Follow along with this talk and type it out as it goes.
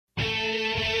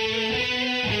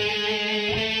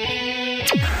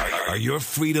Are your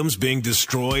freedoms being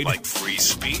destroyed? Like free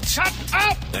speech? Shut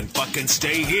up! Then fucking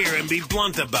stay here and be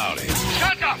blunt about it.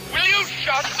 Shut up! Will you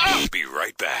shut up? Be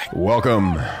right back.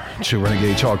 Welcome to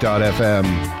Renegade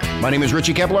Talk.fm. My name is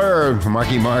Richie Kepler.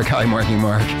 Marky Mark. Hi, Marky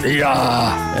Mark.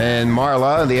 Yeah. And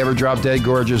Marla, the ever drop dead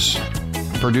gorgeous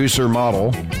producer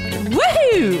model.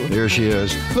 Woohoo! There she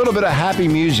is. A little bit of happy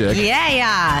music.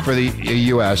 Yeah. For the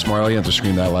U.S. Marla, you have to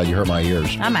scream that loud. You hurt my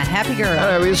ears. I'm a happy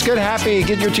girl. It's good, happy.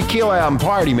 Get your tequila out and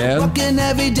party, man. Working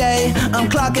every day, I'm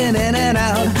clocking in and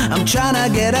out. I'm trying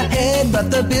to get ahead,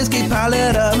 but the bills keep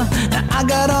piling up. Now I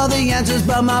got all the answers,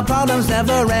 but my problems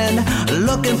never end.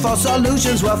 Looking for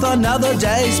solutions worth another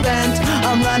day spent.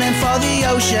 I'm running for the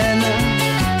ocean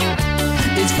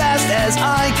as fast as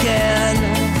I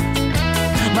can.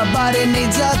 My body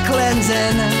needs a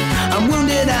cleansing. I'm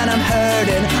wounded and I'm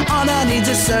hurting. All I need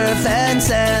is surf and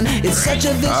sand. It's such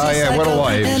a vicious cycle. What a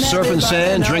life. Surfing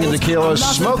sand, drinking tequila,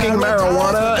 smoking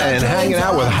marijuana, and hanging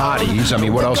out with hotties. I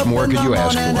mean, what else more could you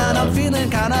ask for? I'm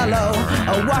feeling kind of low.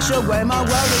 I wash away my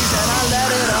worries and I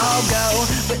let it all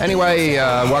go. Anyway,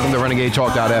 welcome to Renegade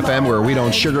Talk.fm, where we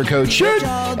don't sugarcoat shit.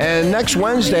 And next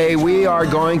Wednesday, we are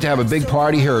going to have a big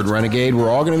party here at Renegade. We're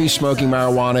all going to be smoking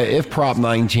marijuana if Prop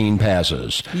 19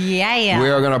 passes. Yeah. We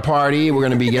are going to party. We're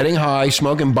going to be getting high,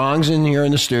 smoking bongs in here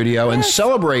in the studio, and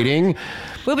celebrating.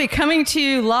 We'll be coming to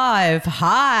you live.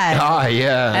 Hi. Hi,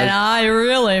 yeah. And I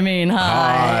really mean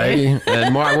hi.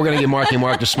 And Mark, we're going to get Marky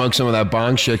Mark to smoke some of that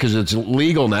bong shit because it's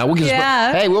legal now. We'll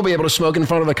we'll be able to smoke in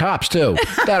front of the cops, too.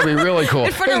 That'd be really cool.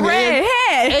 In front of Ray.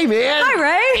 Hey, man. Hi,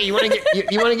 Ray. Hey, you want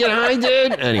to get high,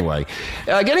 dude? Anyway,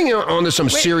 getting on to some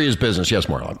serious business. Yes,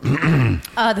 Marla.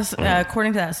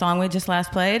 According to that song we just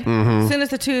last played, as soon as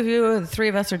the two of you or the three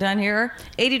of us are done here,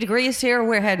 80 degrees here,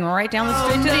 we're heading right down the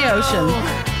street to the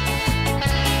ocean.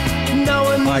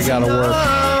 I gotta work.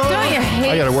 Don't you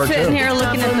hate sitting here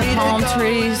looking at the palm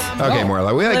trees? Okay,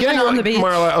 Marla. Living on the beach.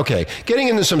 Marla, okay. Getting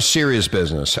into some serious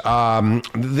business.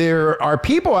 There are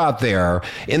people out there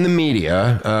in the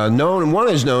media, one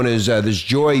is known as this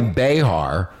Joy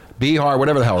Behar,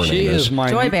 whatever the hell her name is. She is my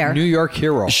Joy Bear. New York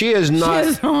hero. She is not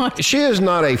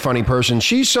a funny person.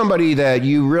 She's somebody that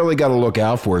you really got to look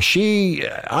out for.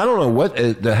 I don't know what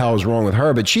the hell is wrong with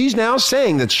her, but she's now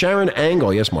saying that Sharon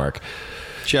Angle, yes, Mark.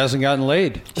 She hasn't gotten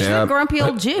laid. She's a grumpy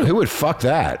old Jew. Who would fuck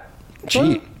that?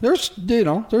 Well, there's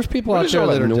people out there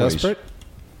that are desperate.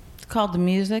 It's called the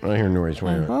music. I hear noise.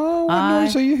 Wait a minute. Oh, what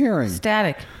noise are you hearing?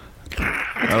 Static.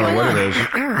 I don't know what it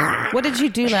is. What did you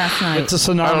do last night? It's a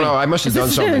tsunami. I don't know. I must have done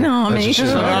something. Tsunami.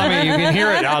 Tsunami. You can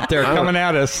hear it out there coming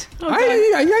at us.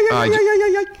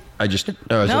 I just...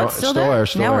 No, it's still there.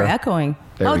 Now we're echoing.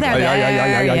 There we go.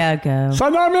 There you go.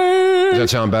 Tsunami! Does that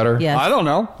sound better? Yes. I don't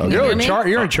know. Okay.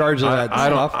 You're in charge of that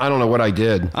stuff. I don't know what I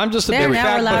did. I'm just a big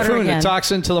fat buffoon that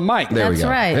talks into the mic. There we go.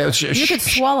 That's right. You could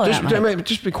swallow that.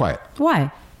 Just be quiet.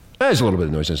 Why? There's a little bit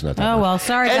of noise. It's not that much. Well,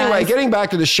 sorry, Anyway, guys. getting back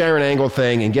to the Sharon Angle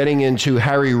thing and getting into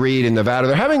Harry Reid in Nevada,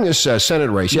 they're having this Senate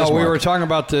race. Yes, we Mark? were talking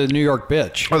about the New York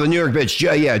bitch. Oh, the New York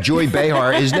bitch. Joy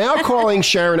Behar is now calling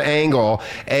Sharon Angle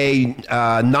a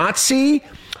Nazi.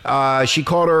 She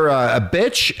called her a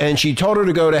bitch, and she told her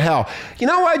to go to hell. You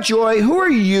know what, Joy? Who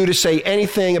are you to say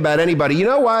anything about anybody? You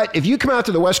know what? If you come out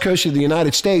to the West Coast of the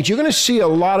United States, you're going to see a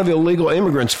lot of illegal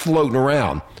immigrants floating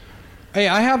around. Hey,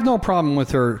 I have no problem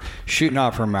with her shooting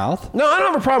off her mouth. No, I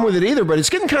don't have a problem with it either, but it's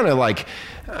getting kind of like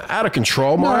out of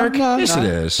control, Mark. Yes, it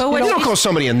is. But you don't call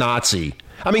somebody a Nazi.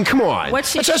 I mean, come on.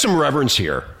 Let's have some reverence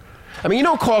here. I mean, you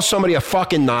don't call somebody a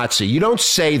fucking Nazi. You don't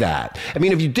say that. I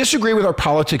mean, if you disagree with our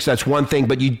politics, that's one thing,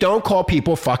 but you don't call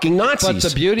people fucking Nazis. But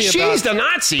the beauty She's the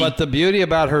Nazi. But the beauty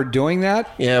about her doing that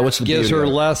what's the gives beauty her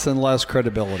less and less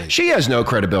credibility. She has no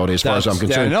credibility as far as I'm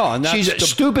concerned. She's a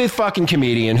stupid fucking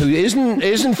comedian who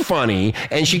isn't funny,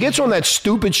 and she gets on that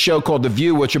stupid show called The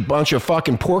View, which a bunch of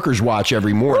fucking porkers watch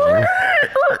every morning.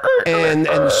 And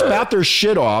spout their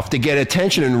shit off to get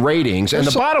attention and ratings. And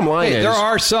the bottom line is... there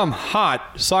are some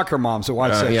hot soccer moms that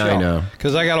watch that show. I know.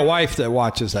 Because I got a wife that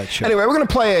watches that show. Anyway, we're going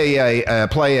to play a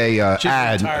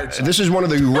ad. This is one of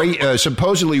the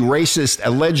supposedly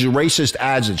alleged racist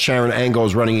ads that Sharon Angle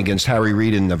is running against Harry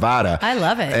Reid in Nevada. I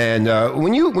love it. And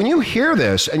when you hear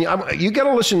this, and you got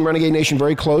to listen, Renegade Nation,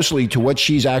 very closely to what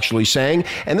she's actually saying.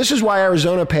 And this is why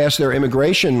Arizona passed their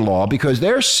immigration law, because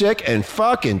they're sick and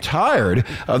fucking tired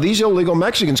of these illegal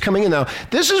Mexicans coming in. Now,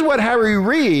 this is what Harry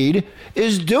Reid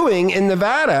is doing in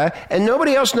Nevada, and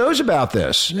nobody else knows about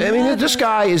this. I mean, this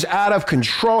guy is out of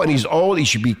control, and he's old. He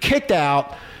should be kicked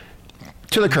out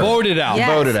to the curb. Voted out. Yes,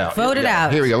 voted out. Voted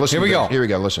out. Here we go. Listen. Here we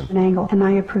go. Listen. Angle, and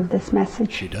I approve this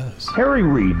message. She does. Harry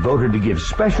Reid voted to give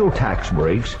special tax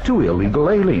breaks to illegal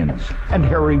aliens. And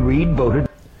Harry Reid voted...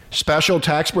 Special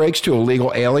tax breaks to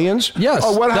illegal aliens? Yes,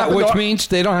 Oh, which means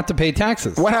they don't have to pay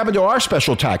taxes. What happened to our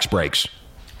special tax breaks?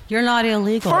 You're not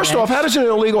illegal. First Rich. off, how does an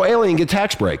illegal alien get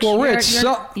tax breaks? Well, Rich,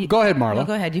 go ahead, Marla. No,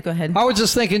 go ahead. You go ahead. I was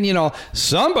just thinking,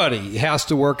 somebody has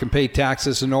to work and pay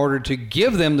taxes in order to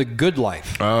give them the good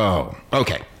life. Oh,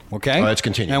 okay. Okay? Let's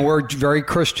continue. And we're very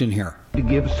Christian here. To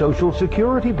give Social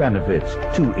Security benefits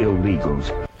to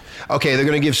illegals. Okay, they're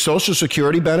going to give Social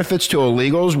Security benefits to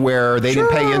illegals where they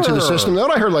didn't pay into the system. You know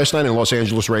what I heard last night in Los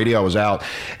Angeles radio? I was out,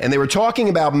 and they were talking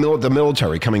about the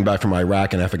military coming back from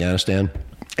Iraq and Afghanistan.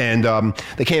 And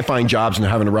they can't find jobs and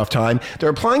they're having a rough time. They're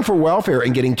applying for welfare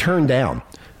and getting turned down.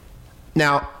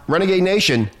 Now, Renegade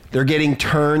Nation, they're getting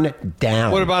turned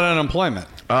down. What about unemployment?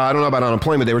 I don't know about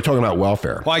unemployment. They were talking about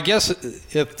welfare. Well, I guess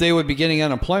if they would be getting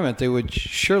unemployment, they would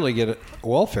surely get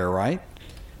welfare, right?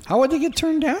 How would they get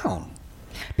turned down?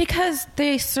 Because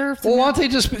they serve. Well, why don't they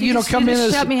just, come in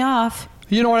as... shut me off.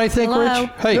 You know what I think, Hello?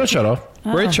 Rich? Hey, Don't shut off.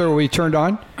 Rich, are we turned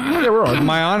on? Yeah, we're on. Am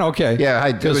I on? Okay. Yeah,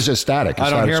 it was just static. I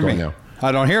don't hear me. Now.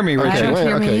 I don't hear me, Rich. I don't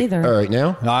hear me either. All right,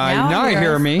 now? Now I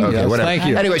hear me. Okay, Yes, whatever. thank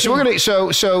you. Anyway, so we're going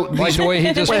to... So Like the way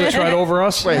he just pitched right over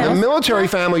us? Wait, the military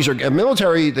families are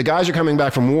the guys are coming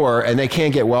back from war and they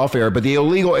can't get welfare, but the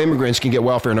illegal immigrants can get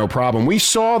welfare no problem. We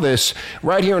saw this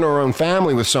right here in our own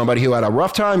family with somebody who had a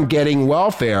rough time getting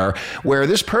welfare, where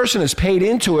this person has paid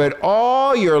into it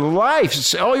all your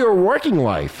life, all your working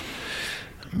life.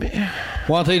 Man.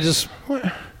 Why don't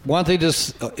they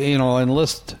just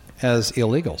enlist as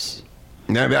illegals?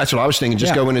 No, that's what I was thinking.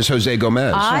 Just go in as Jose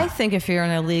Gomez. I think if you're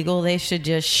an illegal, they should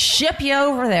just ship you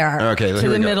over there to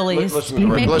the Middle East. Listen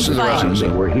to the rest of They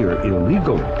this. were here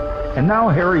illegally. And now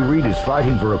Harry Reid is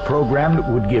fighting for a program that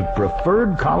would give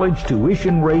preferred college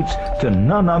tuition rates to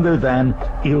none other than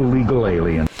illegal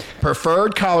aliens.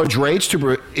 Preferred college rates to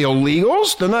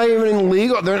illegals? They're not even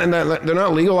illegal. They're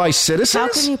not legalized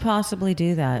citizens? How can you possibly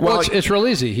do that? Well, it's real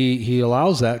easy. He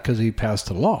allows that because he passed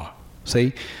a law.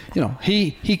 See,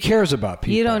 he cares about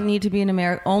people. You don't need to be an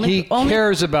American. He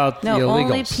cares about the illegals.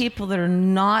 Only people that are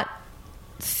not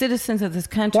citizens of this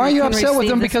country. Why are you can upset with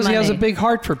receive him? this Because he has a money. big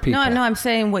heart for people. No, I'm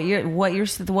saying what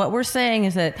we're saying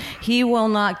is that he will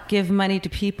not give money to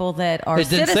people that are It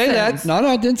didn't citizens. say that. No,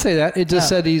 I didn't say that. It just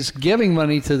said he's giving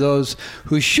money to those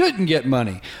who shouldn't get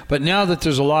money. But now that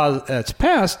there's a law that's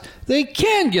passed, they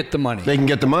can get the money. They can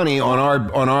get the money on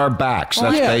our backs.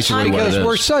 That's basically what it is. Because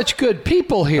we're such good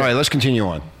people here. All right, let's continue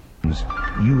on.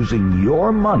 Using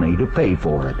your money to pay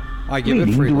for it. I give it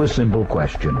Leading freely. to a simple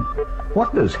question.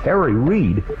 What does Harry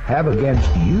Reid have against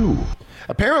you?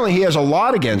 Apparently, he has a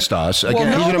lot against us. Well,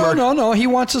 Again, he's an American. no. He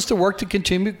wants us to work to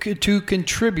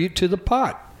contribute to the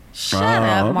pot. Shut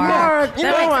up, Mark. you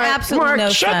That know makes what? absolutely Mark, no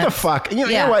shut sense. the fuck. You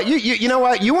Yeah. know what? You know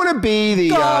what? You want to be the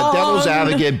devil's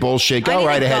advocate bullshit? I Go need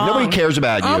right a ahead. gong. Nobody cares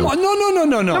about you.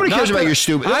 No. Nobody cares about your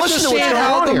stupid. I'm Listen just to what's saying going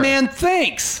how on the here. man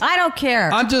thinks. I don't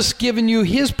care. I'm just giving you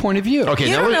his point of view. Okay,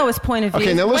 You now don't know his point of view.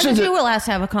 Okay, now When listen did to. you will have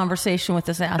to have a conversation with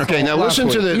this asshole? Okay, now listen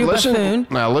to the You buffoon.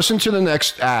 listen to the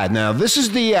next ad. Now this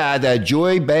is the ad that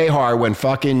Joy Behar went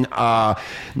fucking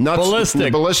nuts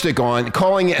ballistic on,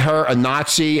 calling her a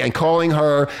Nazi and calling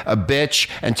her a bitch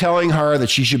and telling her that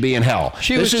she should be in hell.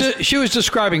 She was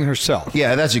describing herself.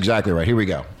 Yeah, that's exactly right. Here we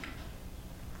go.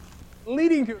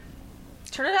 Leading to.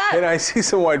 Turn it up. And I see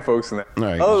some white folks in there. All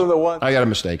right, Other than the one. I got a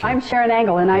mistake here. I'm Sharon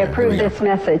Angle, and I approve this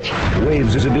message.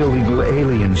 Waves of illegal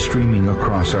aliens streaming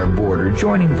across our border,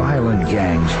 joining violent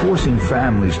gangs, forcing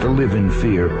families to live in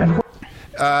fear, and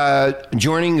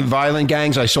Joining violent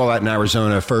gangs, I saw that in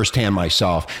Arizona firsthand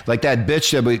myself. Like that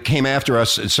bitch that came after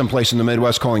us at someplace in the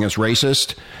Midwest calling us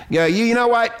racist. Yeah, you know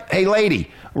what? Hey,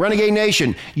 lady, Renegade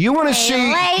Nation, you want to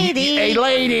see... lady. Hey,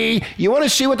 lady, you want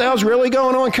to see what the hell's really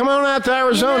going on? Come on out to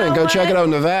Arizona and go check it out in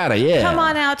Nevada, yeah. Come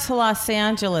on out to Los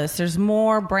Angeles. There's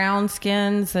more brown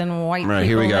skins and white Right, people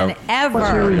here we go. than ever. what's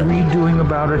Harry Reid doing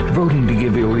about it? Voting to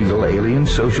give illegal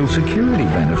aliens Social Security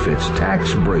benefits,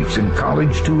 tax breaks, and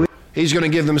college tuition. He's going to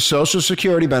give them Social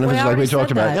Security benefits We like we already talked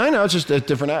said about. that. I know, it's just a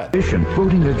different ad.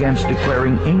 Voting against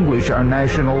declaring English our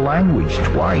national language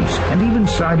twice, and even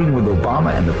siding with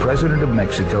Obama and the President of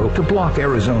Mexico to block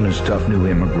Arizona's tough new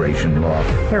immigration law.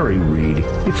 Harry Reid,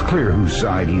 it's clear whose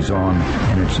side he's on,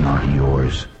 and it's not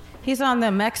yours. He's on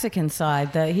the Mexican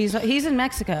side. He's in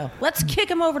Mexico. Let's kick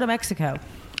him over to Mexico.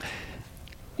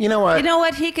 You know what? You know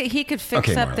what? He could fix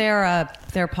Okay, up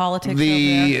Marla. their politics over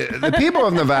there. The people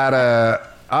of Nevada,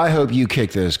 I hope you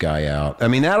kick this guy out. I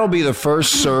mean, that'll be the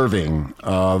first serving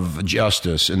of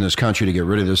justice in this country to get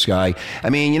rid of this guy. I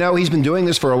mean, you know, he's been doing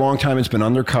this for a long time. It's been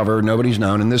undercover. Nobody's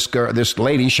known. And this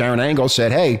lady, Sharon Angle,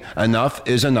 said, hey, enough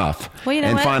is enough. Well, you know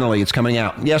and what? finally, it's coming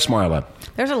out. Yes, Marla.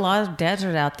 There's a lot of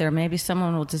desert out there. Maybe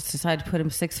someone will just decide to put him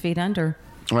 6 feet under.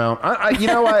 Well, you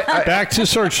know what? Back to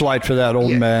Searchlight for that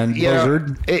old man,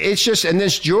 Blizzard. It's just, and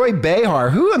this Joy Behar,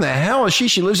 who in the hell is she?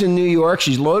 She lives in New York.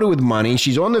 She's loaded with money.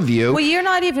 She's on The View. Well, you're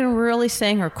not even really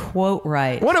saying her quote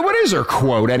right. What is her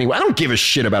quote anyway? I don't give a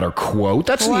shit about her quote.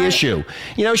 That's the issue.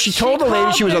 You know, she told the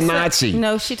lady she was a Nazi.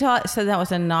 No, she said that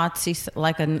was a Nazi,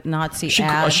 like a Nazi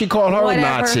ad. She called her Whatever.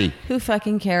 a Nazi. Who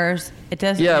fucking cares? It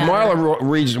doesn't Yeah, matter. Marla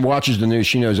reads, watches the news.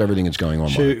 She knows everything that's going on.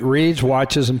 She reads,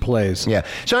 watches, and plays. Yeah.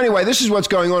 So anyway, this is what's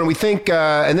going on. We think,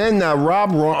 and then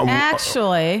Rob...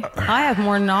 Actually, I have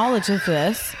more knowledge of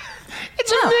this.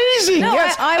 It's amazing. No,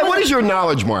 yes. I And what is your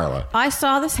knowledge, Marla? I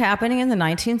saw this happening in the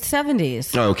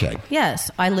 1970s. Okay.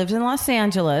 Yes, I lived in Los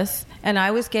Angeles, and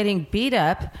I was getting beat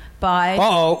up by...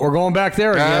 Uh-oh, we're going back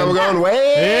there again. We're going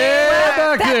way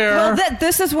back there. Well,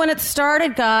 this is when it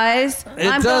started, guys.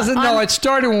 It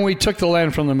started when we took the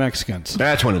land from the Mexicans.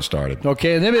 That's when it started.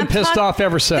 Okay, and they've been pissed off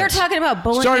ever since. They're talking about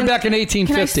bullying. Started back in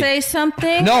 1850. Can I say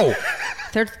something? No.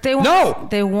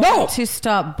 They want to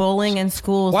stop bullying in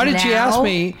schools. Why did she ask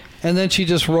me? And then she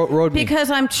just wrote me.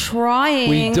 Because I'm trying.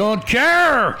 We don't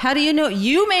care. How do you know?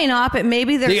 You may not, but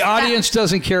maybe there's... The audience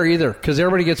doesn't care either, because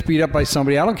everybody gets beat up by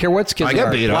somebody. I don't care what skin they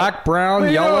are. Black,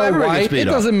 brown, yellow, white. It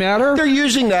doesn't matter. They're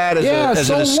using that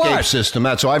as an escape system.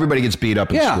 That's all. Everybody gets beat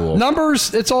up in school.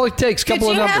 Numbers, it's all it takes.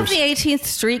 Couple of numbers. Did you have the 18th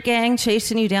Street Gang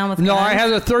chasing you down with guns? No, I had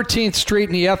the 13th Street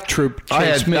and the F Troop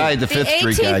chase me. I had the 5th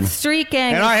Street Gang. 18th Street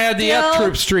Gang. And I had the F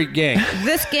Troop Street Gang.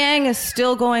 This gang is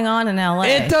still going on in L.A.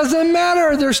 It doesn't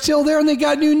matter. They're still there, and they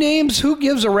got new names. Who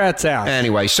gives a rat's ass?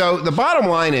 Anyway, so the bottom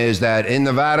line is that in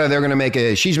Nevada, they're going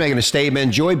to she's making a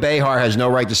statement. Joy Behar has no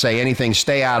right to say anything.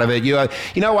 Stay out of it. You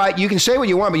know what? You can say what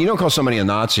you want, but you don't call somebody a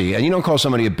Nazi, and you don't call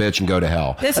somebody a bitch and go to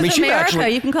hell. This is America.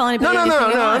 You can call anybody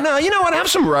No. You know what? Have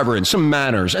some reverence, some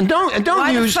manners, and don't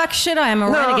Why use... the fuck should I? I'm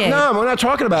a renegade. No, we're not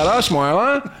talking about us,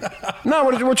 Marla. No,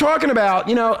 we're talking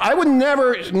about, I would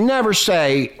never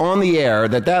say on the air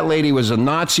that lady was a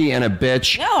Nazi and a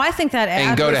bitch. No, I think that ad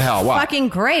and go was to hell. fucking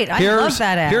great. I love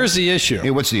that ad. Here's the issue.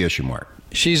 Hey, what's the issue, Mark?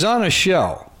 She's on a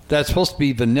show that's supposed to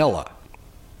be vanilla,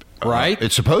 right?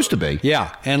 It's supposed to be.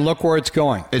 Yeah, and look where it's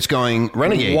going. It's going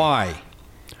renegade. Why?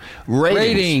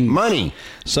 Ratings. Money.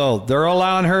 So they're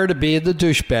allowing her to be the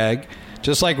douchebag.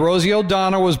 Just like Rosie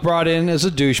O'Donnell was brought in as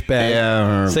a douchebag.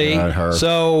 Yeah, see? her.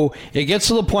 So it gets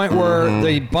to the point where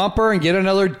they bump her and get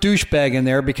another douchebag in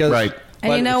there because... Right.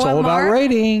 And you know it's what, all Mark? about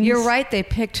ratings. You're right. They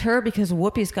picked her because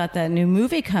Whoopi's got that new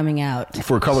movie coming out.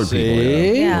 For colored people.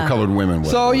 Yeah. For colored women.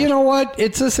 So, you know what?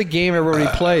 It's just a game everybody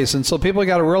plays. And so people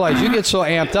got to realize you get so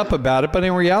amped up about it, but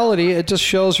in reality, it just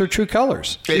shows her true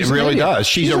colors. It really does.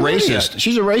 She's a racist. Idiot.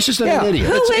 She's a racist and an idiot.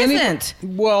 Who isn't?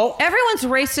 Well, everyone's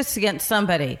racist against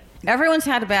somebody. Everyone's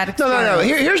had a bad experience.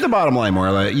 No. Here's the bottom line,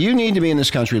 Marla. You need to be in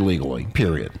this country legally,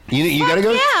 period. You got to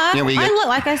go... Yeah,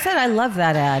 like I said, I love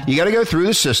that ad. You got to go through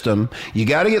the system. You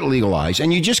got to get legalized.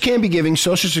 And you just can't be giving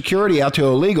Social Security out to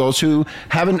illegals who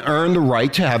haven't earned the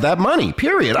right to have that money,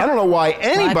 period. I don't know why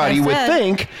anybody would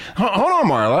think... Hold on,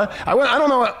 Marla. I don't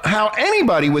know how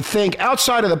anybody would think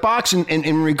outside of the box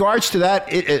in regards to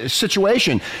that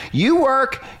situation. You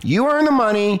work, you earn the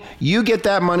money, you get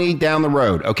that money down the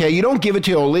road, okay? You don't give it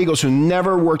to illegals who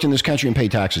never worked in this country and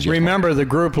paid taxes yet. Remember the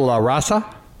group La Raza?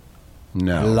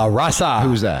 No. La Raza.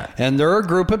 Who's that? And they're a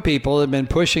group of people that have been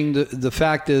pushing the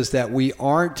fact is that we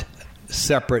aren't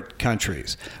separate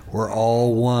countries. We're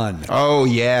all one. Oh,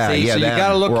 yeah. See, yeah. So you got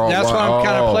to look. That's why I'm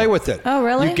kind of play with it. Oh,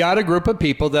 really? You got a group of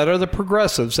people that are the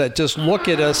progressives that just look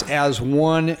at us as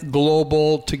one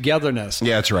global togetherness.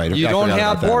 Yeah, that's right. You don't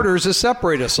have borders to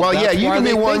separate us. So well, yeah, you can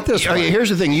be one. Here's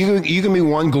the thing: you can be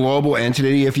one global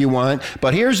entity if you want.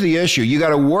 But here's the issue: you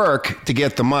got to work to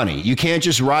get the money. You can't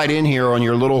just ride in here on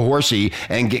your little horsey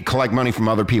and collect money from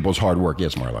other people's hard work.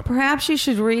 Yes, Marla. Perhaps you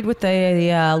should read what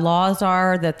the laws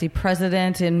are that the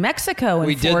president in Mexico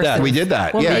enforces. We did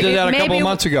that. Well, yeah, we did that a couple of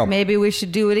months ago. Maybe we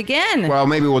should do it again. Well,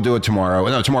 maybe we'll do it tomorrow.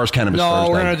 No, tomorrow's Cannabis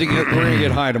Thursday. we're gonna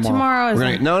get high tomorrow.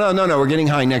 No. We're getting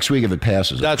high next week if it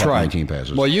passes. That's right. 19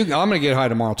 passes. Well, I'm gonna get high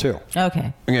tomorrow too.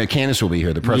 Okay. Candace will be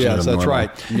here, the president of Yes, that's Norway.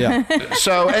 right. Yeah.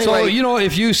 So anyway,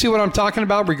 if you see what I'm talking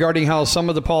about regarding how some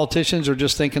of the politicians are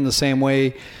just thinking the same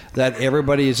way that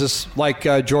everybody is just like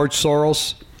George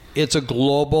Soros. It's a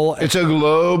global.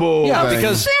 Yeah, thing.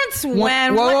 Because since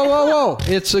when? Whoa!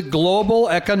 It's a global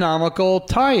economical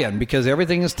tie-in because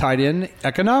everything is tied in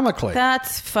economically.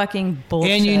 That's fucking bullshit.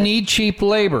 And you need cheap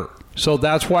labor, so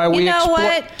that's why we. You know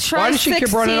what? Try why does she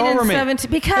keep running over me?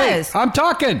 17, because I'm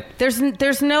talking.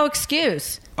 There's no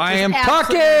excuse. I am There's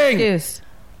talking. absolutely no excuse.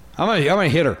 I'm gonna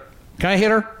hit her. Can I hit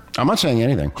her? I'm not saying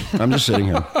anything. I'm just sitting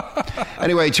here.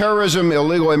 Anyway, terrorism,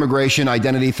 illegal immigration,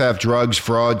 identity theft, drugs,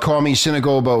 fraud. Call me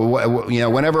cynical, but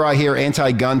whenever I hear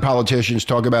anti-gun politicians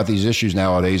talk about these issues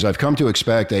nowadays, I've come to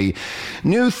expect a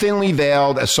new thinly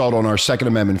veiled assault on our Second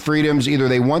Amendment freedoms. Either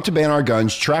they want to ban our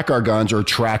guns, track our guns, or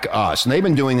track us. And they've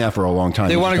been doing that for a long time.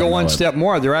 They want to go one step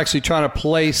more. They're actually trying to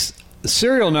place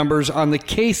serial numbers on the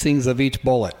casings of each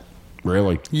bullet.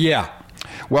 Really? Yeah.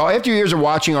 Well, after years of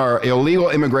watching our illegal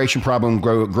immigration problem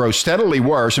grow steadily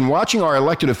worse and watching our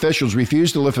elected officials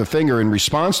refuse to lift a finger in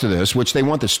response to this, which they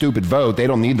want the stupid vote, they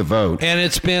don't need the vote. And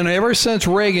it's been ever since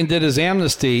Reagan did his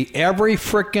amnesty, every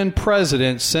frickin'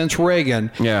 president since Reagan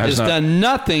has done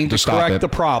nothing to correct the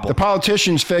problem. The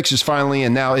politicians' fix is finally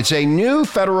in now. It's a new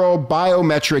federal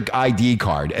biometric ID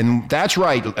card. And that's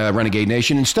right, Renegade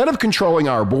Nation. Instead of controlling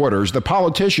our borders, the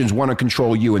politicians want to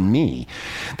control you and me.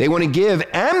 They want to give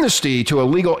amnesty to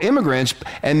illegal immigrants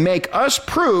and make us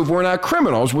prove we're not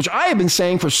criminals, which I have been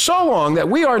saying for so long that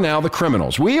we are now the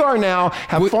criminals. We are now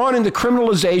have fallen into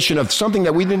criminalization of something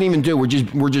that we didn't even do.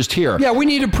 We're just here. Yeah, we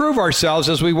need to prove ourselves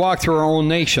as we walk through our own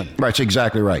nation. Right, that's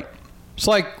exactly right. It's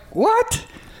like, what?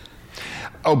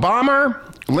 Obama,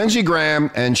 Lindsey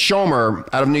Graham, and Schumer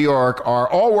out of New York are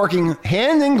all working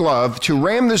hand in glove to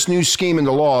ram this new scheme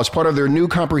into law as part of their new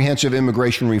comprehensive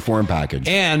immigration reform package.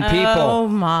 And people, oh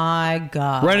my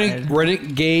God.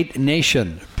 Renegade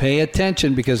Nation, pay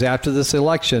attention, because after this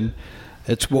election,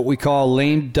 it's what we call a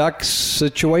lame duck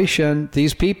situation.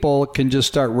 These people can just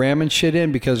start ramming shit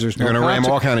in because there's no They're going to ram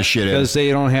all kind of shit in. Because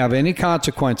they don't have any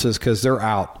consequences because they're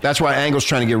out. That's why Angle's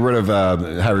trying to get rid of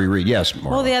Harry Reid. Yes,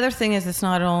 Marla. Well, the other thing is it's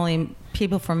not only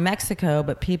people from Mexico,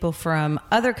 but people from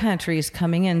other countries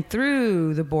coming in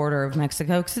through the border of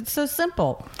Mexico, because it's so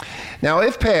simple. Now,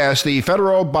 if passed, the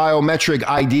federal biometric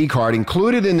ID card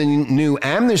included in the new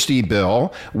amnesty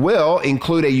bill will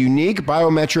include a unique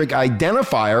biometric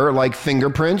identifier like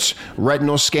fingerprints,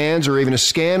 retinal scans, or even a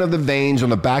scan of the veins on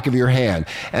the back of your hand,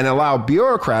 and allow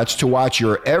bureaucrats to watch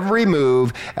your every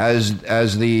move as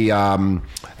the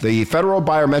federal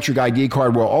biometric ID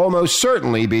card will almost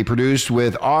certainly be produced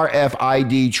with RFID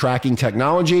tracking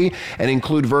technology and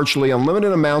include virtually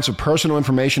unlimited amounts of personal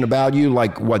information about you,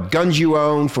 like what guns you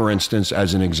own, for instance,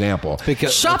 as an example.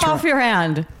 Chop off your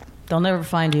hand. They'll never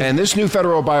find you. And this new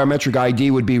federal biometric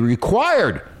ID would be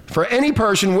required for any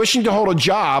person wishing to hold a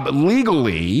job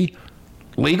legally?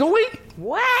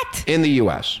 What? In the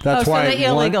U.S. That's why. So the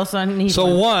illegal son needs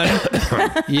one,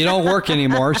 you don't work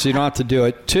anymore, so you don't have to do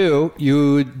it. 2,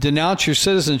 you denounce your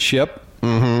citizenship.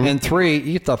 Mm-hmm. And 3,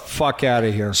 you get the fuck out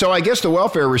of here. So I guess the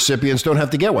welfare recipients don't have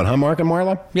to get one, huh, Mark and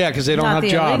Marla? Yeah, because they don't have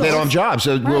jobs. They don't have jobs,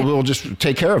 so right. we'll just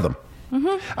take care of them.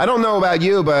 Mm-hmm. I don't know about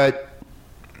you, but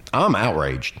I'm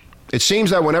outraged. It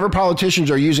seems that whenever politicians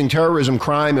are using terrorism,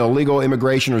 crime, illegal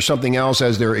immigration, or something else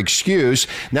as their excuse,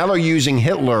 now they're using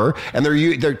Hitler, and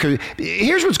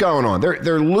here's what's going on.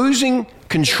 They're losing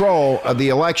control of the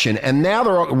election, and now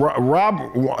they're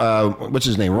what's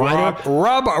his name? Reiner?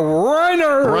 Rob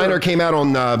Reiner. Reiner came out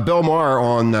on Bill Maher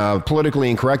on Politically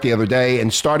Incorrect the other day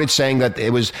and started saying that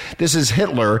this is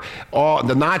Hitler,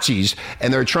 the Nazis,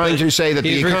 and they're trying to say that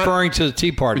he's referring to the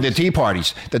Tea Party. The Tea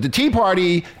Parties. That the Tea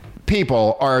Party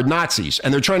people are Nazis,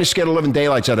 and they're trying to scare the living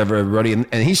daylights out of everybody.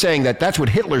 And he's saying that that's what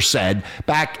Hitler said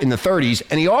back in the 30s.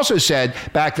 And he also said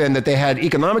back then that they had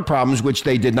economic problems, which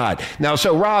they did not. Now,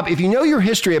 so Rob, if you know your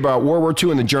history about World War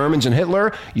II and the Germans and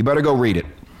Hitler, you better go read it.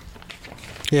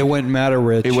 It wouldn't matter,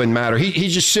 Rich. It wouldn't matter.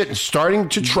 He's just starting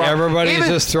to try. Everybody's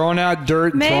just throwing out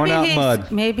dirt and throwing out mud.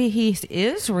 Maybe he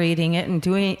is reading it and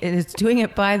doing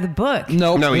it by the book.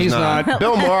 Nope, no, he's not.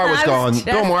 Bill Maher was going.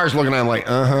 Bill Maher's looking at him like,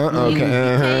 okay.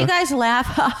 Hey, you guys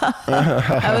laugh.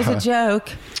 That was a joke.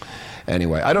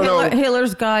 Anyway, I don't know.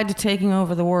 Hitler's Guide to Taking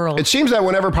Over the World. It seems that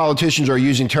whenever politicians are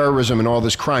using terrorism and all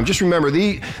this crime, just remember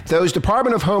those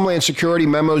Department of Homeland Security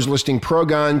memos listing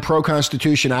pro-gun,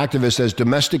 pro-constitution activists as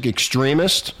domestic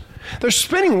extremists. They're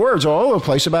spinning words all over the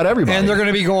place about everybody. And they're going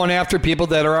to be going after people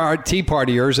that are Tea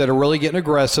Partiers that are really getting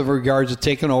aggressive in regards to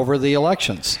taking over the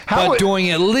elections. Doing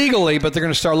it legally, but they're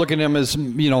going to start looking at them as,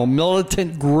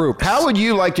 militant groups. How would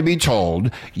you like to be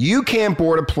told you can't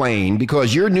board a plane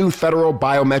because your new federal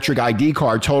biometric ID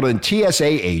card told a TSA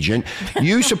agent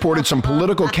you supported some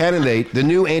political candidate the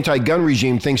new anti-gun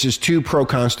regime thinks is too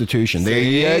pro-constitution? There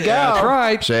you go. That's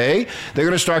right. See? They're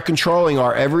going to start controlling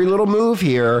our every little move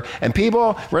here. And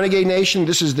people, Renegade Renegade Nation,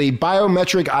 this is the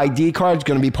biometric ID card. It's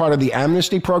going to be part of the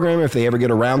amnesty program if they ever get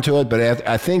around to it. But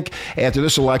I think after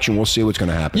this election, we'll see what's going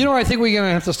to happen. You know what I think we're going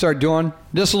to have to start doing?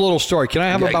 Just a little story. Can I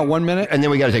have about 1 minute? And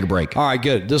then we got to take a break. All right,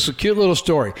 good. This is a cute little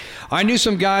story. I knew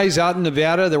some guys out in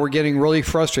Nevada that were getting really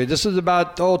frustrated. This is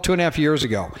about 2.5 years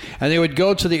ago. And they would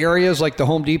go to the areas like the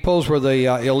Home Depots where the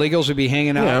illegals would be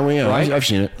hanging out. Yeah, right? I've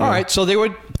seen it. All right, so they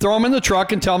would throw them in the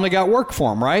truck and tell them they got work for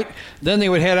them, right? Then they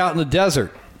would head out in the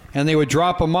desert. And they would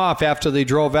drop them off after they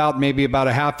drove out maybe about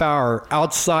a half hour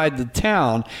outside the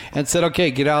town and said,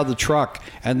 okay, get out of the truck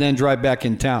and then drive back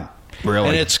in town. Really?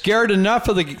 And it scared enough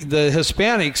of the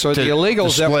Hispanics or the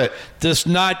illegals that just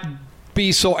not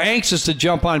be so anxious to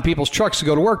jump on people's trucks to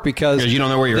go to work because you don't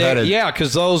know where you're headed. Yeah,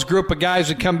 because those group of guys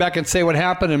would come back and say what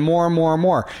happened and more and more and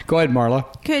more. Go ahead, Marla.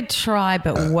 Good try,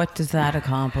 but what does that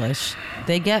accomplish?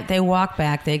 They walk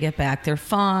back, they get back, they're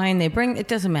fine. It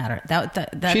doesn't matter.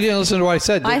 She didn't listen to what I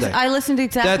said, did they? I listened to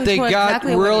exactly that they got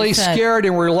really scared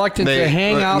and reluctant to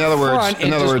hang out front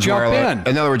and just jump in.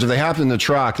 In other words, if they hopped in the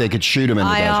truck, they could shoot them in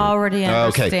the desert. I already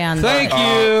understand that. Thank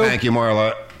you. Thank you,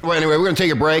 Marla. Well, anyway, we're going to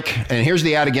take a break, and here's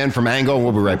the ad again from Angle.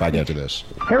 We'll be right back after this.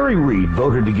 Harry Reid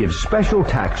voted to give special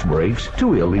tax breaks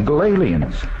to illegal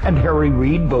aliens. And Harry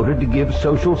Reid voted to give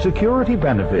Social Security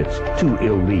benefits to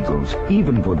illegals,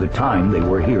 even for the time they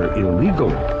were here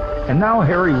illegally. And now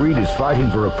Harry Reid is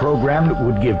fighting for a program that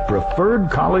would give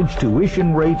preferred college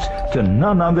tuition rates to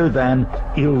none other than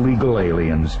illegal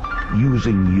aliens,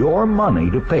 using your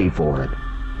money to pay for it.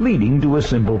 Leading to a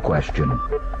simple question.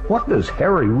 What does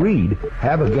Harry Reid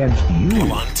have against you?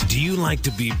 Blunt. Do you like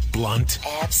to be blunt?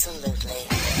 Absolutely.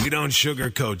 We don't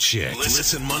sugarcoat shit.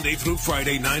 Listen Monday through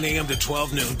Friday, 9 a.m. to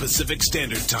 12 noon Pacific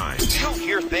Standard Time. You'll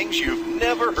hear things you've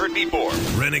never heard before.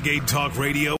 Renegade Talk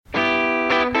Radio.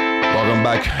 Welcome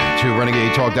back to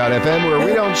Renegade Talk.fm, where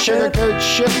we don't sugarcoat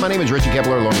shit. My name is Richie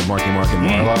Kepler, along with Marky Mark and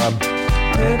Marla.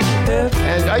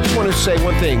 And I just want to say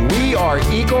one thing. We are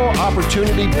equal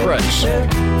opportunity pricks.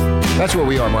 That's what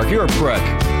we are, Mark. You're a prick.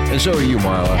 And so are you,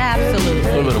 Marla. Absolutely.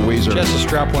 A little bit of Weezer. Just to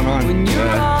strap one on. When you're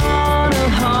on a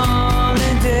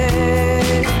holiday,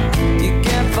 you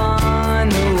can't find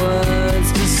the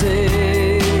words to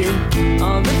say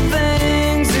all the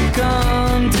things that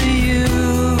come to you,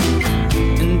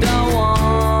 and I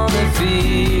want to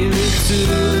feel it too.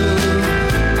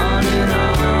 On an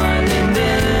island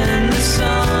in the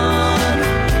sun,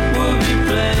 we'll be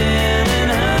playing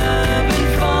and having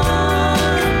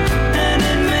fun, and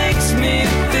it makes me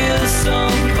feel so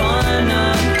fine I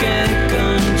can't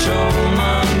control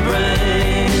my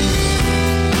brain.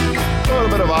 A little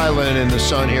bit of Island in the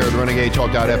Sun here at Renegade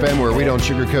Talk.fm, where we don't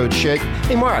sugarcoat shit.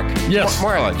 Hey, Mark. Yes.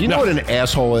 Marla, do you know what an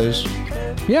asshole is?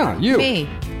 Yeah, you. Me.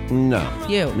 No.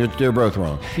 You. They're both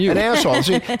wrong. You. An asshole.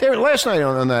 See, last night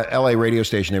on that LA radio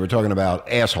station, they were talking about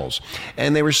assholes.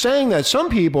 And they were saying that some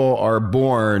people are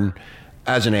born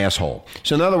as an asshole.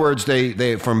 So in other words,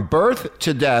 they from birth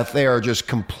to death, they are just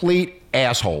complete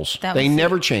assholes. They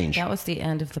never change. That was the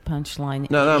end of the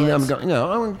punchline. No, I'm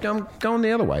going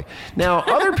the other way. Now,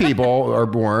 other people are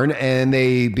born and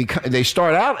they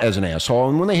start out as an asshole,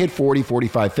 and when they hit 40,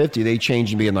 45, 50, they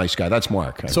change and be a nice guy. That's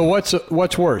Mark. So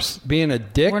what's worse, being a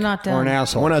dick We're not done. or an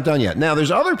asshole? We're not done yet. Now,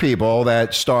 there's other people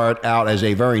that start out as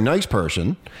a very nice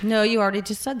person. No, you already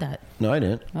just said that. No, I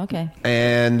didn't. Okay.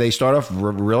 And they start off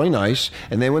really nice,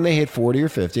 and then when they hit 40 or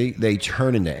 50, they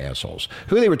turn into assholes.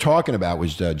 Who they were talking about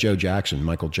was Joe Jackson,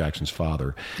 Michael Jackson's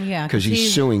father. Yeah, because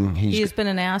he's suing. He's been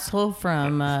an asshole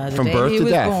from the from day birth he to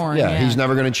was death. born. Yeah, he's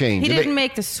never going to change. He didn't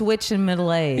make the switch in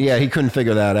middle age. Yeah, he couldn't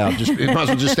figure that out. He might as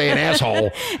well just stay an asshole.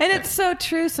 And it's so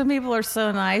true. Some people are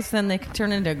so nice, then they can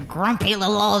turn into grumpy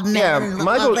little old men. Yeah, and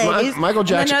Michael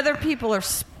Jackson. And then other people are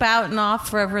spouting off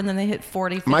forever, and then they hit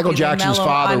 40, 50. Michael Jackson's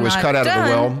father was cut out of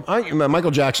the will.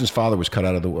 Michael Jackson's father was cut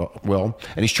out of the will,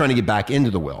 and he's trying to get back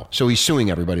into the will. So he's suing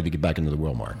everybody to get back into the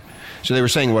will, Mark. So they were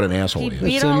saying what an asshole he is.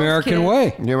 It's the American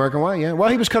way. The American way, yeah. Well,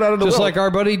 he was cut out of the will. Just like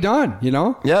our buddy Don, you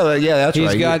know? Yeah, that's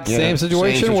right. He's got same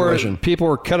situation where people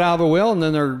were cut out of the will, and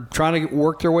then they're trying to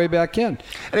work their way back in.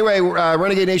 Anyway,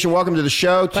 Renegade Nation, welcome to the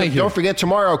show. Thank you. Don't forget,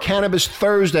 tomorrow, Cannabis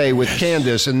Thursday with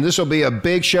Candace, and this will be a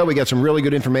big show. We got some really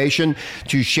good information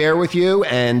to share with you.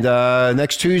 And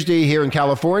next Tuesday here in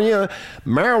California,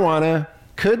 marijuana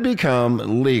could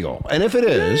become legal. And if it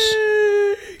is,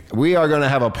 we are going to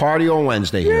have a party on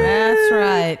Wednesday here. That's That's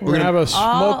right. We're gonna have a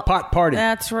smoke pot party.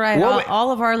 That's right. Well,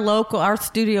 all of our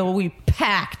studio will be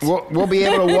packed. We'll be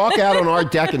able to walk out on our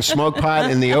deck and smoke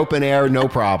pot in the open air, no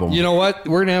problem. You know what?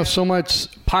 We're gonna have so much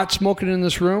pot smoking in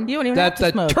this room You won't even that have to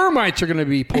the smoke. termites are gonna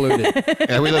be polluted.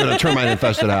 Yeah, we live in a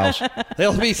termite-infested house.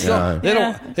 They'll be so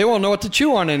they won't know what to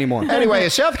chew on anymore. Anyway, a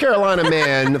South Carolina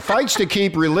man fights to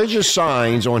keep religious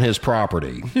signs on his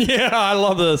property. Yeah, I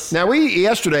love this. Now,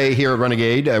 yesterday here at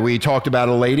Renegade, we talked about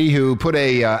a lady who put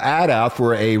a ad out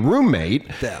for a roommate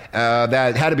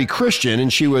that had to be Christian,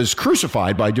 and she was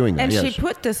crucified by doing that. And yes. she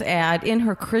put this ad in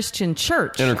her Christian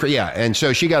church. And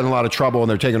so she got in a lot of trouble, and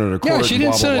they're taking her to court. Yeah, she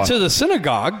didn't send it to the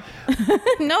synagogue.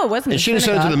 No, it wasn't. And she didn't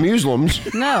send it to the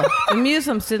Muslims. No, the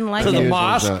Muslims didn't like it. The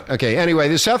mosque. Okay, anyway,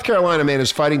 the South Carolina man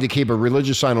is fighting to keep a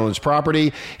religious sign on his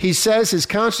property. He says his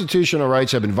constitutional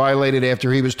rights have been violated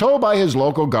after he was told by his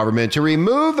local government to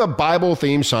remove the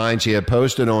Bible-themed signs he had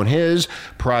posted on his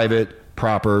private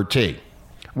property.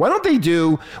 Why don't they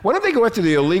go after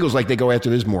the illegals like they go after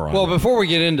this moron? Well, before we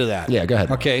get into that. Yeah, go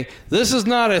ahead. Okay, this is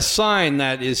not a sign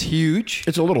that is huge.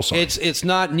 It's a little sign. It's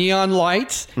not neon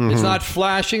lights. Mm-hmm. It's not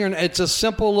flashing. It's a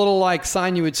simple little like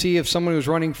sign you would see if someone was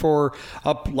running for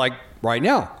like right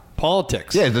now.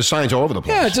 Politics. Yeah, the signs all over the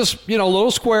place. Yeah, just, a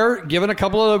little square, given a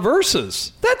couple of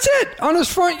verses. That's it, on his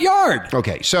front yard.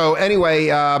 Okay, so anyway,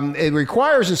 it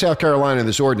requires in South Carolina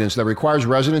this ordinance that requires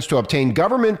residents to obtain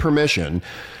government permission.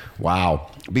 Wow.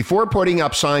 Before putting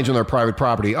up signs on their private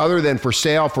property, other than for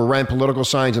sale, for rent, political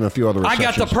signs, and a few other I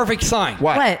exceptions. got the perfect sign.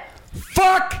 What?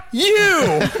 Fuck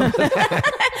you!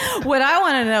 What I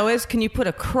want to know is, can you put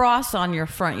a cross on your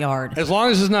front yard? As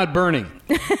long as it's not burning.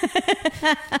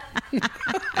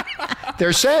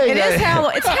 They're saying it's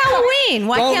Halloween.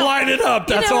 Why don't can't, light it up.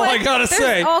 That's all I gotta say.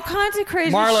 There's all kinds of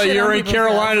crazy Marla, shit you're on in people's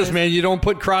Carolinas, houses. man. You don't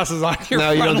put crosses on your No,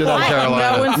 front you don't do that in lawn.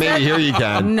 Carolina. Maybe here you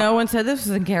can. No one said this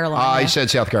was in Carolina. I said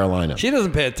South Carolina. She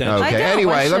doesn't pay attention. Okay. I don't.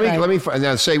 Anyway, Why let me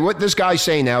now say what this guy's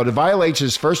saying now. It violates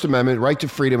his First Amendment right to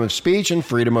freedom of speech and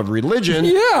freedom of religion.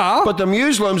 Yeah. But the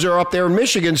Muslims are up there in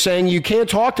Michigan saying you can't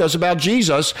talk to us about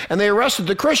Jesus, and they arrested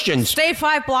the Christians. Stay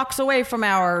 5 blocks away from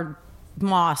our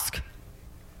mosque.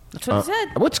 That's what he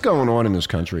said. What's going on in this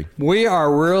country? We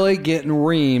are really getting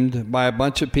reamed by a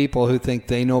bunch of people who think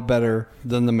they know better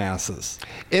than the masses.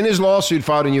 In his lawsuit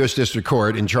filed in U.S. District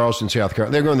Court in Charleston, South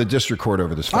Carolina, they're going to the district court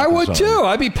over this. I would sign. too.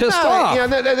 I'd be pissed off. Yeah,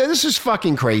 this is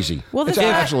fucking crazy. Well, it's this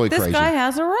absolutely crazy. guy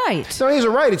has a right. No, he has a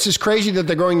right. It's just crazy that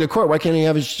they're going to court. Why can't he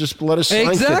have just let us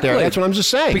sign sit there? That's what I'm just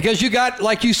saying. Because you got,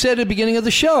 like you said at the beginning of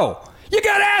the show, you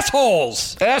got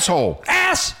assholes. Assholes.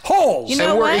 You know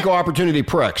and we're what? equal opportunity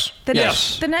pricks. The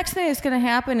next thing that's going to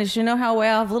happen is, how we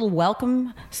have little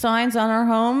welcome signs on our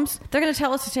homes? They're going to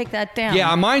tell us to take that down.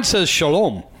 Yeah, mine says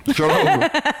shalom. Shalom.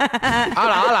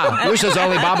 Allah. This is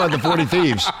Alibaba and the 40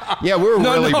 Thieves. Yeah, we're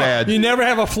really bad. You never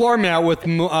have a floor mat with...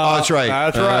 oh, that's right.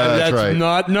 That's right. That's right.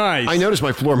 not nice. I noticed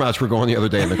my floor mats were going the other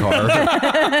day in the car.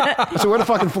 So where the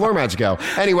fucking floor mats go?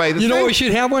 Anyway, you know what? We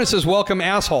should have one that says "Welcome,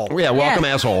 asshole." Yeah, welcome,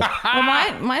 asshole.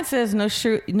 Well, mine says no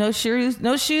shoes,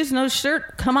 no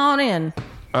shirt. Come on in.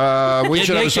 We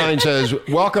should have a sign that says,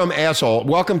 "Welcome, asshole.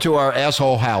 Welcome to our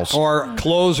asshole house." Or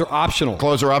clothes are optional.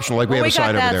 Clothes are optional, like we have a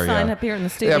sign over there. We got that sign yeah. up here in the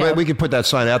studio. Yeah, but we could put that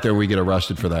sign out there and we get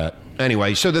arrested for that.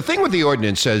 Anyway, so the thing with the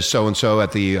ordinance says so-and-so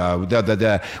at the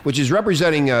which is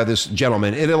representing this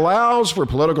gentleman. It allows for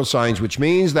political signs, which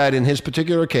means that in his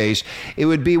particular case, it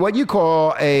would be what you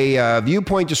call a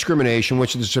viewpoint discrimination,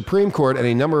 which the Supreme Court and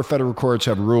a number of federal courts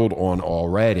have ruled on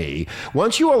already.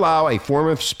 Once you allow a form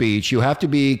of speech, you have to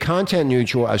be content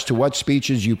neutral as to what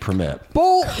speeches you permit.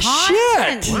 Bullshit.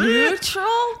 Content neutral?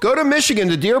 Go to Michigan,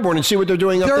 to Dearborn, and see what they're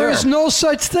doing up there. There is no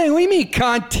such thing. What do you mean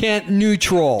content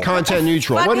neutral? Content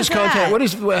neutral. What is content? What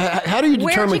is? How do you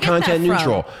determine content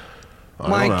neutral?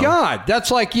 My God,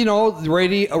 that's like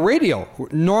radio,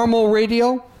 normal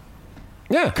radio.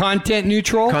 Yeah. Content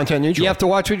neutral. Content neutral. You have to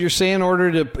watch what you're saying in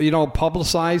order to,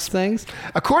 publicize things.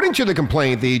 According to the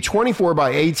complaint, the 24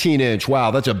 by 18 inch,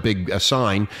 wow, that's a big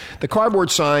sign. The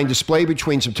cardboard sign displayed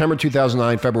between September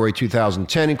 2009 and February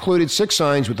 2010 included 6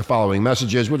 signs with the following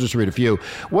messages. We'll just read a few.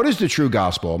 What is the true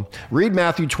gospel? Read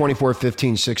Matthew 24,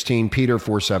 15, 16, Peter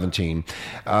 4, 17.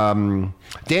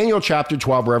 Daniel chapter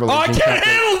 12, Revelation. I can't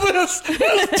handle this.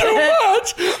 It's too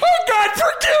much. Oh, God,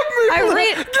 forgive me.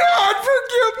 God,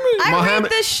 forgive me. I read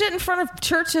this shit in front of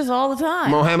churches all the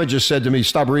time. Mohammed just said to me,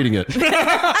 stop reading it.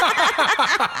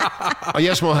 Oh,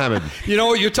 yes, Mohammed.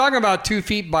 You're talking about 2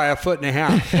 feet by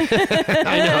 1.5 feet.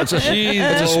 I know. It's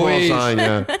a small sign,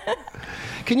 yeah.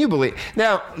 Can you believe?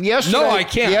 Now, yesterday, No, I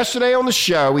can't. Yesterday on the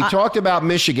show, we talked about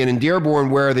Michigan and Dearborn,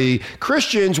 where the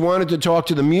Christians wanted to talk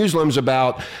to the Muslims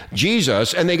about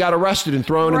Jesus, and they got arrested and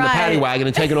thrown in the Right. paddy wagon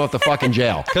and taken off the fucking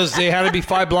jail. Because they had to be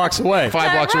 5 blocks away.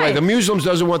 5 blocks away. right? The Muslims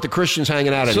doesn't want the Christians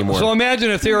hanging out anymore. So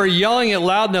imagine if they were yelling it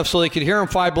loud enough so they could hear them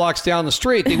 5 blocks down the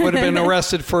street, they would have been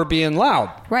arrested for being loud.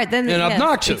 Right, then- and yes,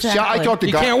 obnoxious. exactly. See, I talked to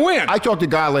You Guy, can't win. I talked to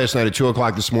Guy last night at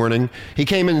 2:00 this morning. He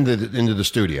came into the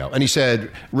studio and he said,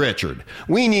 "Richard,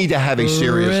 we need to have a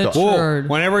serious talk." Whoa.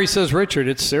 Whenever he says Richard,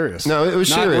 it's serious. No, it was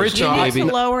Not serious. Richard, No, You need baby.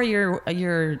 to lower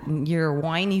your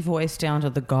whiny voice down to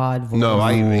the God voice. No,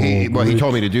 he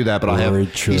told me to do that, but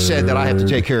he said that I have to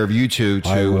take care of you two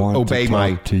I to want to obey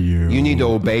talk to you. You need to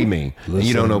obey me. And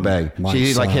you don't Listen, obey. my See,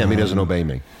 he's like him. He son. doesn't obey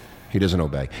me. He doesn't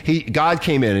obey. God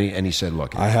came in and he said,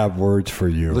 "Look, I have words for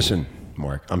you. listen,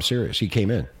 Mark, I'm serious." He came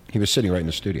in. He was sitting right in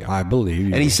the studio. I believe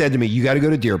you. And he said to me, "You got to go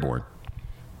to Dearborn.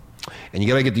 And you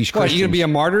got to get these What, Christians." you going to be a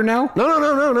martyr now?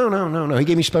 No. He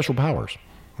gave me special powers.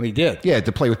 Well, he did. Yeah,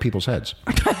 to play with people's heads.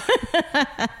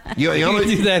 You can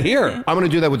do that here. I'm going to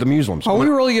do that with the Muslims. Are we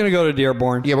really going to go to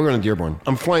Dearborn? Yeah, we're going to Dearborn.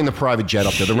 I'm flying the private jet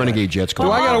up there. The Renegade jet's Do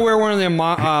going. I got to wear one of them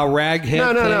rag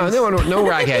head things? No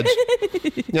ragheads.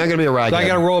 You're not going to be a raghead. Do I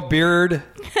got to roll a beard?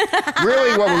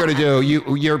 Really, what we're going to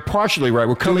do? You're partially right.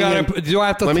 We're coming in. Do I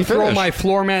have to Let me throw finish. my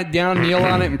floor mat down, kneel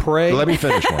on it, and pray? Let me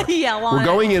finish, Mark. Yell on We're it,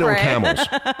 going in on pray. camels.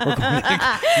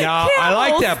 Now, I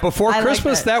like that. Before I like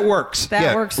Christmas, that works.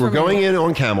 That works for we're me. going in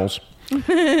on camels.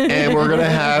 And we're going to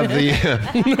have the...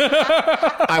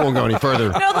 I won't go any further.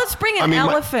 No, let's bring an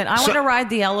elephant. I want to ride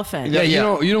the elephant. Yeah, You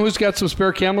know who's got some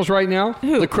spare camels right now?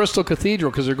 Who? The Crystal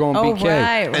Cathedral, because they're going Oh, BK.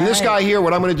 right. And this guy here,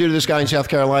 what I'm going to do to this guy in South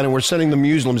Carolina, we're sending the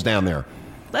Muslims down there.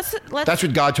 Let's That's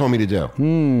what God told me to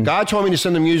do. God told me to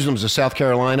send the Muslims to South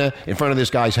Carolina in front of this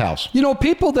guy's house. You know,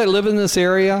 people that live in this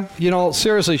area,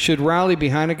 seriously, should rally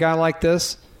behind a guy like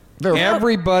this.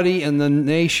 Everybody in the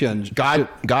nation. God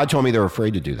told me they're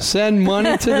afraid to do that. Send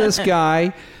money to this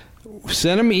guy.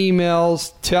 Send him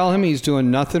emails. Tell him he's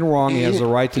doing nothing wrong. He has the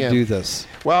right to do this.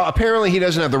 Well, apparently he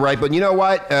doesn't have the right, but you know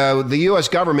what? The U.S.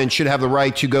 government should have the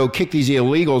right to go kick these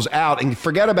illegals out and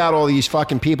forget about all these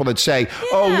fucking people that say,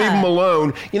 oh, leave them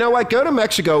alone. You know what? Go to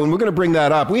Mexico, and we're going to bring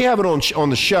that up. We have it on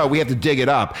the show. We have to dig it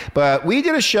up. But we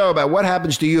did a show about what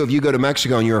happens to you if you go to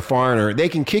Mexico and you're a foreigner. They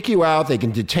can kick you out. They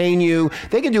can detain you.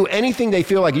 They can do anything they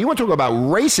feel like. You want to talk about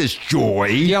racist joy?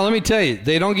 Yeah, let me tell you.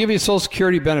 They don't give you Social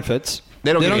Security benefits.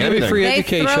 They don't give you free They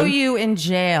education. throw you in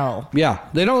jail. Yeah,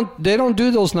 they don't do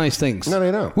those nice things. No,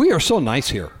 they don't. We are so nice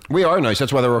here. We are nice.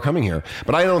 That's why they were coming here.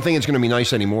 But I don't think it's going to be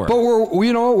nice anymore. But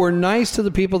we're nice to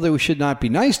the people that we should not be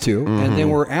nice to, and then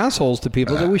we're assholes to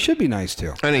people that we should be nice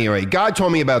to. Anyway, God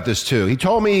told me about this too. He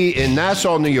told me in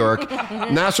Nassau, New York,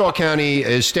 Nassau County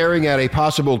is staring at a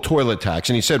possible toilet tax.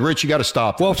 And he said, Rich, you got to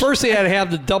stop this. Well, first they had to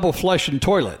have the double flush and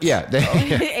toilet. Yeah.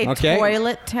 A Okay.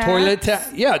 toilet tax.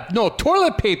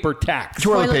 Toilet paper tax.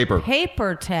 Toilet paper.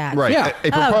 Paper tax. Right. Yeah.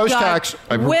 A proposed God. tax.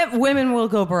 Women will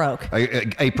go broke.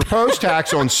 A proposed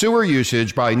tax on sewer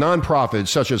usage by nonprofits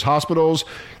such as hospitals,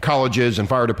 colleges, and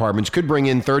fire departments could bring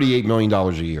in $38 million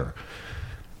a year.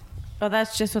 Oh,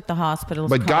 that's just what the hospitals.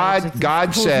 But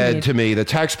God said to me, the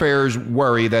taxpayers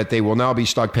worry that they will now be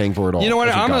stuck paying for it all. You know what?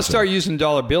 That's I'm God going to said. start using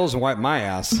dollar bills and wipe my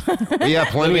ass. You have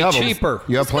plenty It'll of be them. cheaper.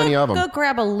 You have plenty of them. Go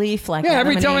grab a leaf like Yeah,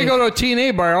 every Adam time I and go to a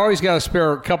TNA bar, I always got to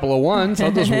spare a couple of ones.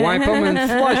 I'll just wipe them and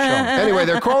flush them. Anyway,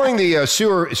 they're calling the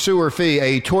sewer fee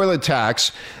a toilet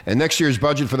tax, and next year's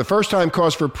budget for the first time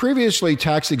calls for previously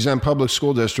tax-exempt public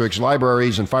school districts,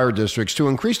 libraries, and fire districts to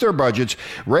increase their budgets,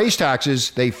 raise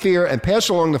taxes, they fear, and pass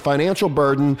along the financial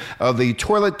burden of the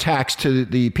toilet tax to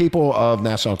the people of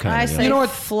Nassau County. I say, You know what?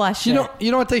 flush You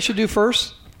it. know what they should do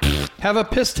first? Have a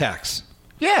piss tax.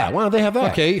 Yeah, why don't they have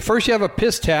that? Okay, first you have a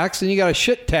piss tax, then you got a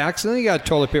shit tax, and then you got a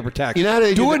toilet paper tax. You know how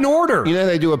they do it in order. You know how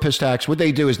they do a piss tax? What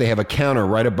they do is they have a counter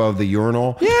right above the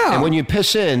urinal. Yeah. And when you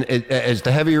piss in, as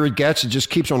the heavier it gets, it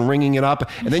just keeps on ringing it up.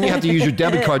 And then you have to use your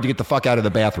debit card to get the fuck out of the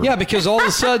bathroom. Yeah, because all of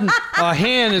a sudden a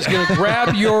hand is going to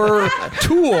grab your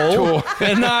tool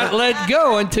and not let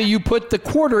go until you put the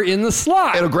quarter in the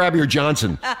slot. It'll grab your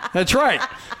Johnson. That's right.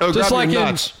 It'll Just grab like your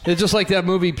nuts. it's just like that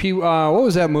movie. What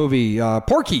was that movie?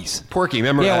 Porky's. Porky,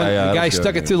 remember? Yeah, when that the guy was good.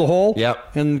 stuck it through the hole.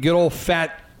 Yep. And good old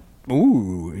fat.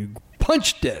 Ooh, he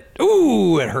punched it.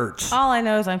 Ooh, it hurts. All I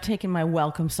know is I'm taking my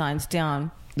welcome signs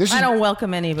down. This I is- don't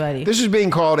welcome anybody. This is being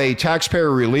called a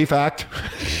Taxpayer Relief Act.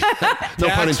 No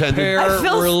pun intended.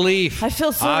 Taxpayer relief. I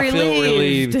feel so I feel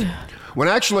relieved. relieved. When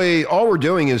actually all we're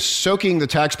doing is soaking the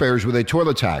taxpayers with a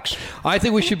toilet tax. I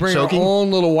think we should bring Soaking? our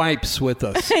own little wipes with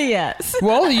us. Yes.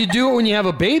 Well, you do it when you have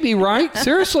a baby, right?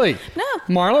 Seriously. No.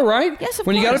 Marla, right? Yes, of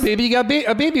When you got course. a baby, you got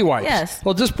a baby wipes. Yes.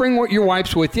 Well, just bring your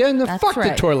wipes with you and then That's fuck the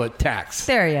right. toilet tax.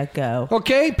 There you go.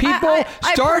 Okay, people,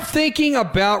 I start thinking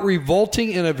about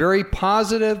revolting in a very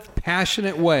positive,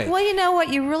 passionate way. Well, you know what?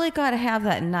 You really got to have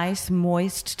that nice,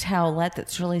 moist towelette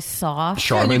that's really soft.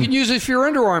 And you can use it for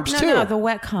your underarms, too. No, the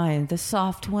wet kind, the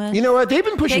soft one. You know what? They've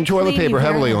been pushing They toilet clean you paper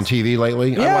heavily very on TV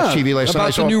lately. I Yeah, watched TV last night.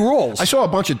 about the new rolls. I saw a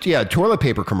bunch of toilet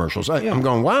paper commercials. I'm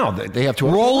going, wow, they have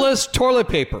toilet Rollless toilet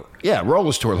paper. Yeah,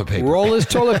 rollless toilet paper. Rollless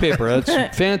toilet paper.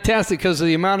 That's fantastic because of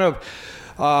the amount of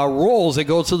rolls that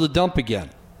go to the dump again.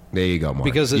 There you go, Mark.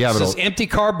 Because it's You have it just all- empty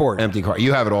cardboard. empty car.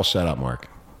 You have it all set up, Mark.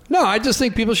 No, I just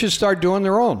think people should start doing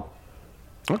their own.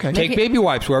 Okay. Take baby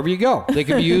wipes wherever you go. They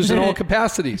can be used in all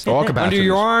capacities. All capacities. Under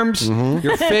your arms,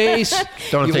 your face.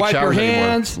 Don't you take wipe your showers anymore.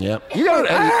 hands. Yep. You got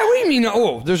what do you mean?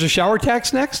 Oh, there's a shower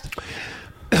tax next?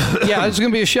 Yeah, there's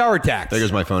going to be a shower tax. There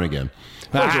goes my phone again.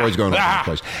 Phone's always going all over the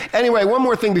place. Anyway, one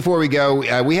more thing before we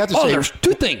go. We have to say. There's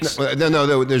two things.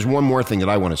 No, there's one more thing that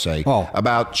I want to say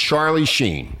about Charlie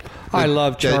Sheen. I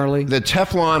love Charlie. The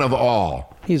Teflon of all.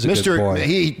 He's a good boy.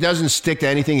 He doesn't stick to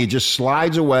anything. He just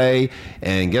slides away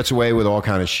and gets away with all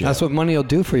kind of shit. That's what money will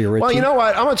do for you, Richie. Well, you know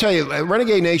what? I'm going to tell you,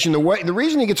 Renegade Nation, the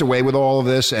reason he gets away with all of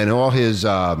this and all his...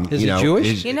 Is he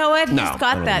Jewish? You know what? He's No, I don't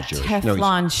got think that he's Jewish. No,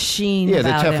 Teflon sheen Yeah, the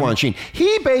about Teflon him. Sheen.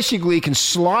 He basically can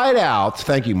slide out,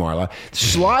 thank you, Marla,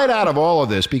 slide out of all of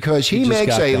this because he just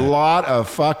makes got a that. lot of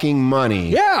fucking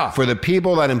money for the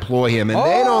people that employ him, and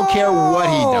they don't care what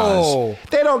he does.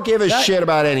 They don't give a shit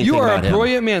about anything You are about a him.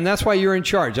 brilliant man. That's why you're in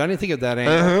charge. I didn't think of that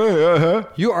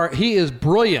angle. He is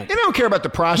brilliant. They don't care about the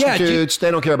prostitutes. They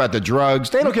don't care about the drugs.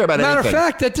 They don't care about Matter anything. of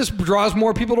fact, that just draws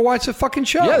more people to watch the fucking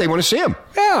show. Yeah, they want to see him.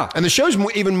 Yeah. And the show's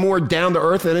even more down to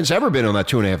earth than it's ever been on that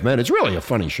 2.5 Men. It's really a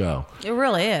funny show. It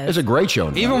really is. It's a great show.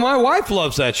 in Even fact. my wife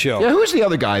loves that show. Yeah, who's the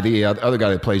other guy? The other guy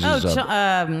that plays his... no,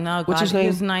 God, what's his he name?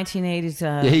 was 1980s.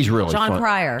 Yeah, he's really John fun.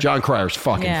 Cryer. John Cryer's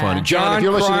fucking Yeah. funny. John if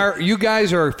you're listening, Cryer, you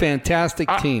guys are a fantastic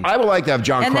team. I would like to have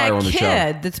John And Cryer that on the show.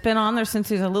 kid that's been on there since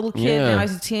he was a little kid, Yeah. now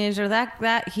he's a teenager.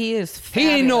 That he is. He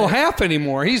ain't no fabulous. half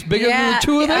anymore. He's bigger than Yeah, the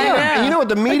two of them. I know. And you know what?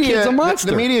 The That media, kid's a monster.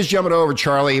 the media is jumping over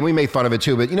Charlie, and we made fun of it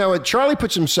too. But you know what? Charlie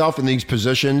puts himself in these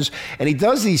positions, and he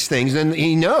does these things, and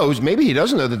he knows, maybe he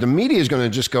doesn't know, that the media is going to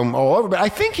just go all over. But I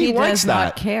think he likes does that.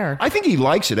 not care. I think he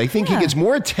likes it. I think he Yeah. gets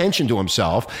more attention to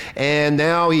himself. And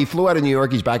now he flew out of New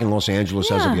York. He's back in Los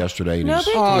Angeles as of Yeah. yesterday. And No he's,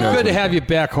 big Oh, you know, good to have you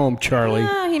back home, Charlie.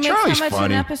 Yeah, he makes Charlie's how much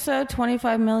funny. an episode?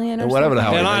 25 million or Whatever the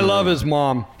something? hell. And I love his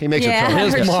mom. He makes Yeah, a ton of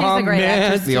His she's a mom, great man.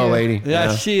 actress, the old too. lady.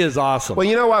 Yeah, she is awesome. Well,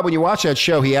 you know what? When you watch that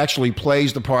show, he actually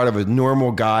plays the part of a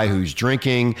normal guy who's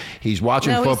drinking. He's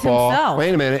watching No, he's football. himself.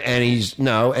 Wait a minute, and he's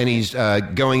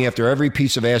going after every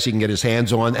piece of ass he can get his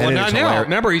hands on. well, and not it's now. hilarious.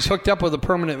 Remember, he's hooked up with a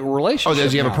permanent Oh, relationship.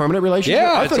 does he have a now. permanent relationship?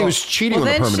 Yeah, I it's thought he all- was cheating Well, on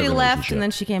a then permanent she relationship. left, and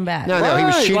then she came back. No, he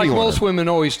was Right, cheating like on most her. women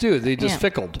always do. They just Yeah.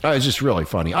 fickled. It's just really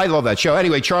funny. I love that show.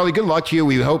 Anyway, Charlie, good luck to you.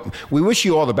 We wish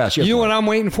you all the best. Yes, You know Mark. what I'm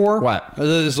waiting for? What?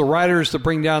 Is the writers to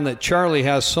bring down that Charlie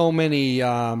has so many.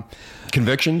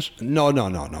 Convictions? No.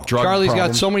 Drug Charlie's got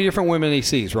problems? so many different women he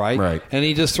sees, right? Right. And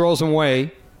he just throws them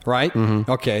away, right? Mm-hmm.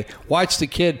 Okay. Watch the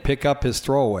kid pick up his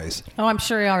throwaways. Oh, I'm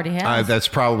sure he already has. That's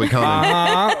probably coming.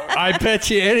 I bet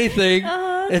you anything.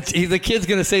 The kid's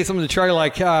going to say something to Charlie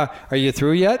like, "Are you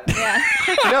through yet?" yeah.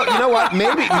 you know what?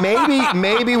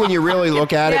 Maybe when you really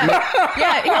look at it,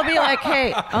 Yeah, he'll be like,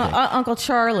 "Hey, Uncle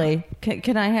Charlie,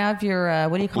 can I have your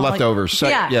what do you call leftovers.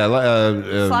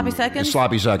 it? Sloppy seconds?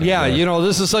 Sloppy seconds. Yeah, you know,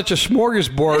 this is such a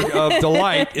smorgasbord of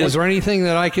delight. Is there anything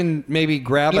that I can maybe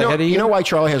grab ahead of you? You know why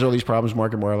Charlie has all these problems,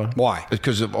 Mark and Marla? Why? It's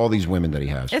because of all these women that he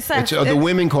has. It's the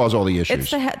women cause all the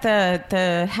issues. It's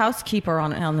the housekeeper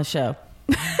on the show.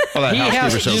 that He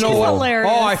housekeeper's has, so you know cool. what?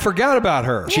 Hilarious. Oh, I forgot about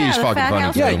her. She's Yeah, the fucking fat funny.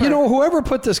 house too. Yeah, you know, whoever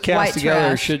put this cast White together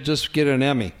trash. should just get an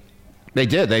Emmy. They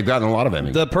did. They've gotten a lot of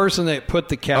Emmys. The person that put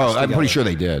the cast I'm together. pretty sure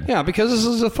they did. Yeah, because this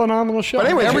is a phenomenal show. But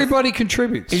anyway, everybody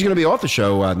contributes. He's going to be off the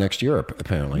show next year,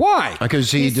 apparently. Why? Because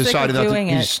he He's sick of decided not to. doing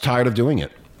it. He's tired of doing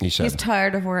it. He said. He's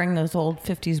tired of wearing those old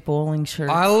 50s bowling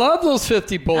shirts. I love those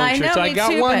 50 bowling I know, shirts. I me got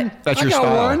too, one. but- That's I your got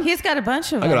style. one. He's got a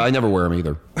bunch of them. I never wear them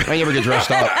either. I never get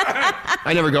dressed up.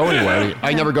 I never go anywhere.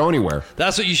 I never go anywhere.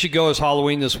 That's what you should go as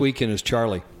Halloween this weekend is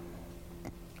Charlie.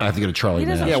 I have to get a Charlie He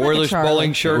doesn't mask. Yeah, Look wear at this Charlie.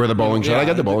 bowling shirt. Wear the bowling shirt. Yeah. I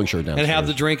got the bowling shirt And have downstairs.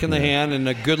 the drink in the hand and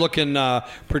a good-looking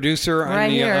producer on Right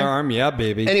the here. other arm. Yeah,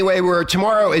 baby. Anyway,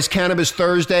 tomorrow is Cannabis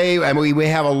Thursday, and we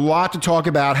have a lot to talk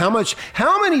about. How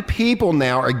many people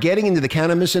now are getting into the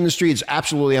cannabis industry? It's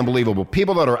absolutely unbelievable.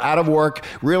 People that are out of work,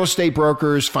 real estate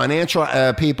brokers, financial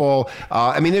people.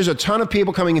 There's a ton of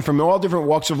people coming in from all different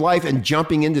walks of life and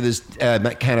jumping into this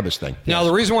cannabis thing. Now,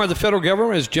 the reason why the federal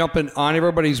government is jumping on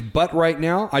everybody's butt right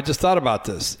now, I just thought about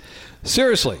this.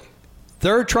 Seriously,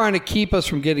 They're trying to keep us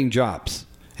from getting jobs.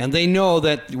 And they know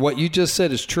that what you just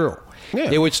said is true. Yeah.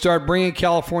 It would start bringing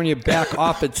California back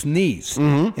off its knees.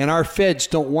 And our feds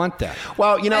don't want that.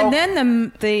 Well, you know, And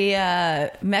then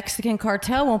the Mexican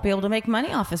cartel won't be able to make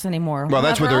money off us anymore. well,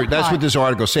 that's what this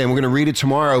article is saying. We're going to read it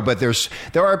tomorrow, but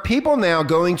there are people now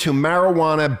going to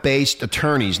marijuana-based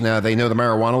attorneys. Now they know the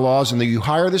marijuana laws, and you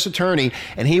hire this attorney,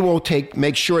 and he will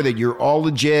make sure that you're all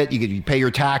legit. You pay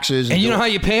your taxes, And you know how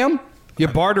you pay them? You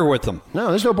barter with them. No,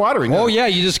 there's no bartering. Oh, yeah,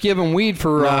 you just give them weed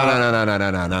for...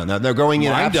 No. They're going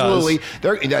in Mine absolutely.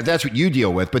 That's what you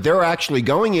deal with, but they're actually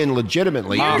going in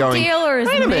legitimately. Your going, dealer is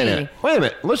Wait a me.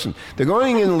 minute. Listen, they're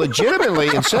going in legitimately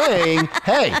and saying,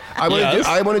 "Hey,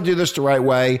 I want to do this the right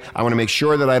way. I want to make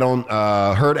sure that I don't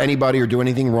hurt anybody or do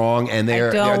anything wrong." And I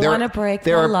don't want to break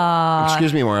the law.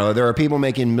 Excuse me, Marla. There are people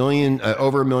making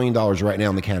over $1 million right now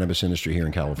in the cannabis industry here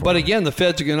in California. But again, the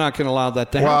feds are not going to allow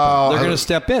that to happen. Well, They're going to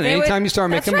step in. Anytime you start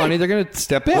That's making right. money, they're going to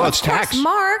step in. Well, it's tax.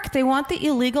 Mark, they want the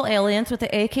illegal aliens with the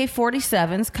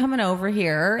AK-47s coming over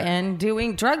here and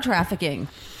doing drug trafficking.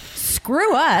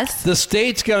 Screw us. The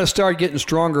state's got to start getting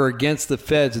stronger against the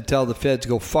feds and tell the feds,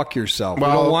 go fuck yourself. We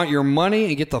Well, don't want your money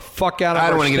and get the fuck out of our I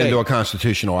don't want to get state. into a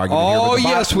constitutional argument here. Oh, but the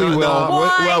yes, we will.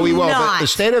 Well, we will. But not? the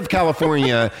state of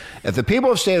California, if the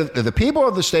people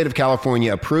of the state of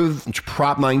California approve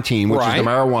Prop 19, which is Right. the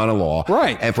marijuana law,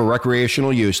 Right. and for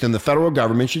recreational use, then the federal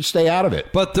government should stay out of it.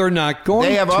 But they're not going to.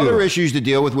 They have other issues to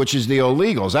deal with, which is the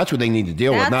illegals. That's what they need to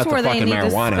deal with, That's not the where they fucking need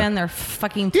marijuana. to spend their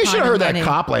fucking time. You should have heard that and money.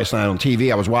 cop last night on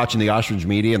TV. I was watching the ostrich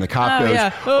media, and the cop Oh, goes,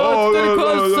 yeah. Oh, it's going to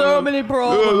cause so many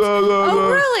problems. Oh,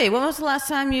 really? When was the last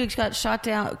time you got shot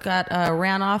down,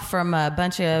 ran off from a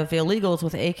bunch of illegals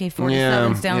with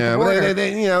AK-47s down the border?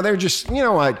 They're just, you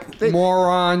know what?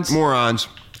 Morons.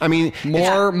 I mean,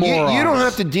 Morons. You don't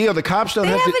have to deal. The cops don't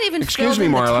They have to. haven't even excuse filled me,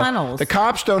 in the Marla. tunnels. The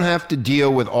cops don't have to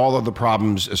deal with all of the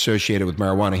problems associated with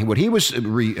marijuana. What he was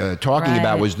talking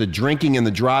about was the drinking and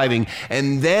the driving,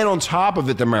 and then on top of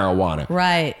it, the marijuana.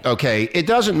 Right. Okay. It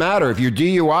doesn't matter if you're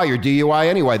DUI. You're DUI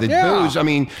anyway. The booze. I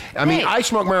mean, I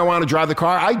smoke marijuana, drive the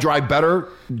car. I drive better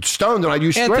stoned than I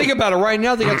do straight. And think about it. Right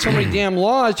now, they got so many damn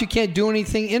laws. You can't do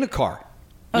anything in a car.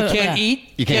 You can't eat.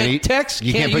 You can't eat. Text.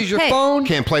 You can't put- use your phone.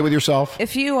 Can't play with yourself.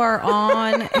 If you are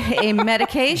on a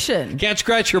medication. Can't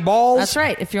scratch your balls. That's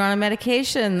right. If you're on a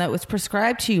medication that was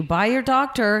prescribed to you by your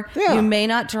doctor, you may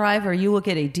not drive or you will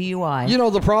get a DUI. You know,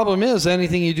 the problem is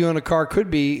anything you do in a car could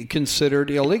be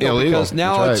considered illegal. Because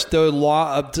now That's it's the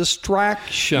law of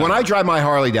distraction. When I drive my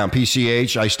Harley down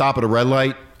PCH, I stop at a red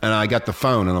light and I got the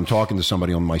phone and I'm talking to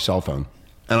somebody on my cell phone.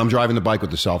 And I'm driving the bike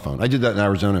with the cell phone. I did that in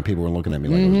Arizona and people were looking at me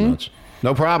like I was nuts.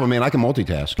 No problem, man. I can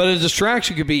multitask. But a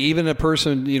distraction could be even a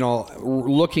person,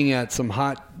 looking at some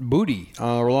hot booty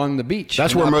along the beach.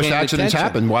 That's and where not most paying accidents attention.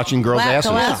 happen, watching girls'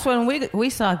 asses. The last one we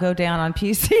saw go down on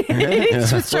PC.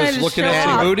 was trying to looking show at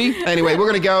some off. booty. Anyway, we're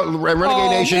going to go.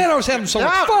 Renegade Nation. Man, I was having so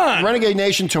much fun. Renegade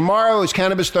Nation, tomorrow is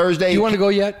Cannabis Thursday. You want to go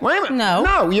yet? Wait a minute. No.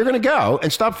 No, you're going to go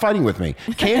and stop fighting with me.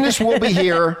 Candace will be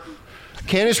here.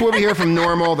 Candace will be here from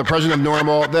Normal, the president of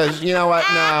Normal. You know what?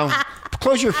 No.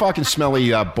 Close your fucking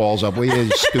smelly balls up, will you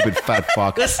stupid fat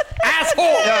fuck? This asshole.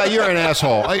 Yeah, you're an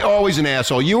asshole. Always an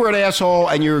asshole. You were an asshole,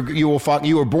 and you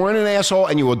were born an asshole,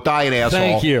 and you will die an asshole.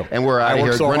 Thank you. And we're out I of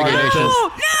worked here. so hard Renegade at Nation.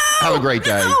 this. Have a great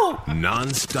day.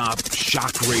 Non-stop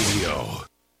shock radio.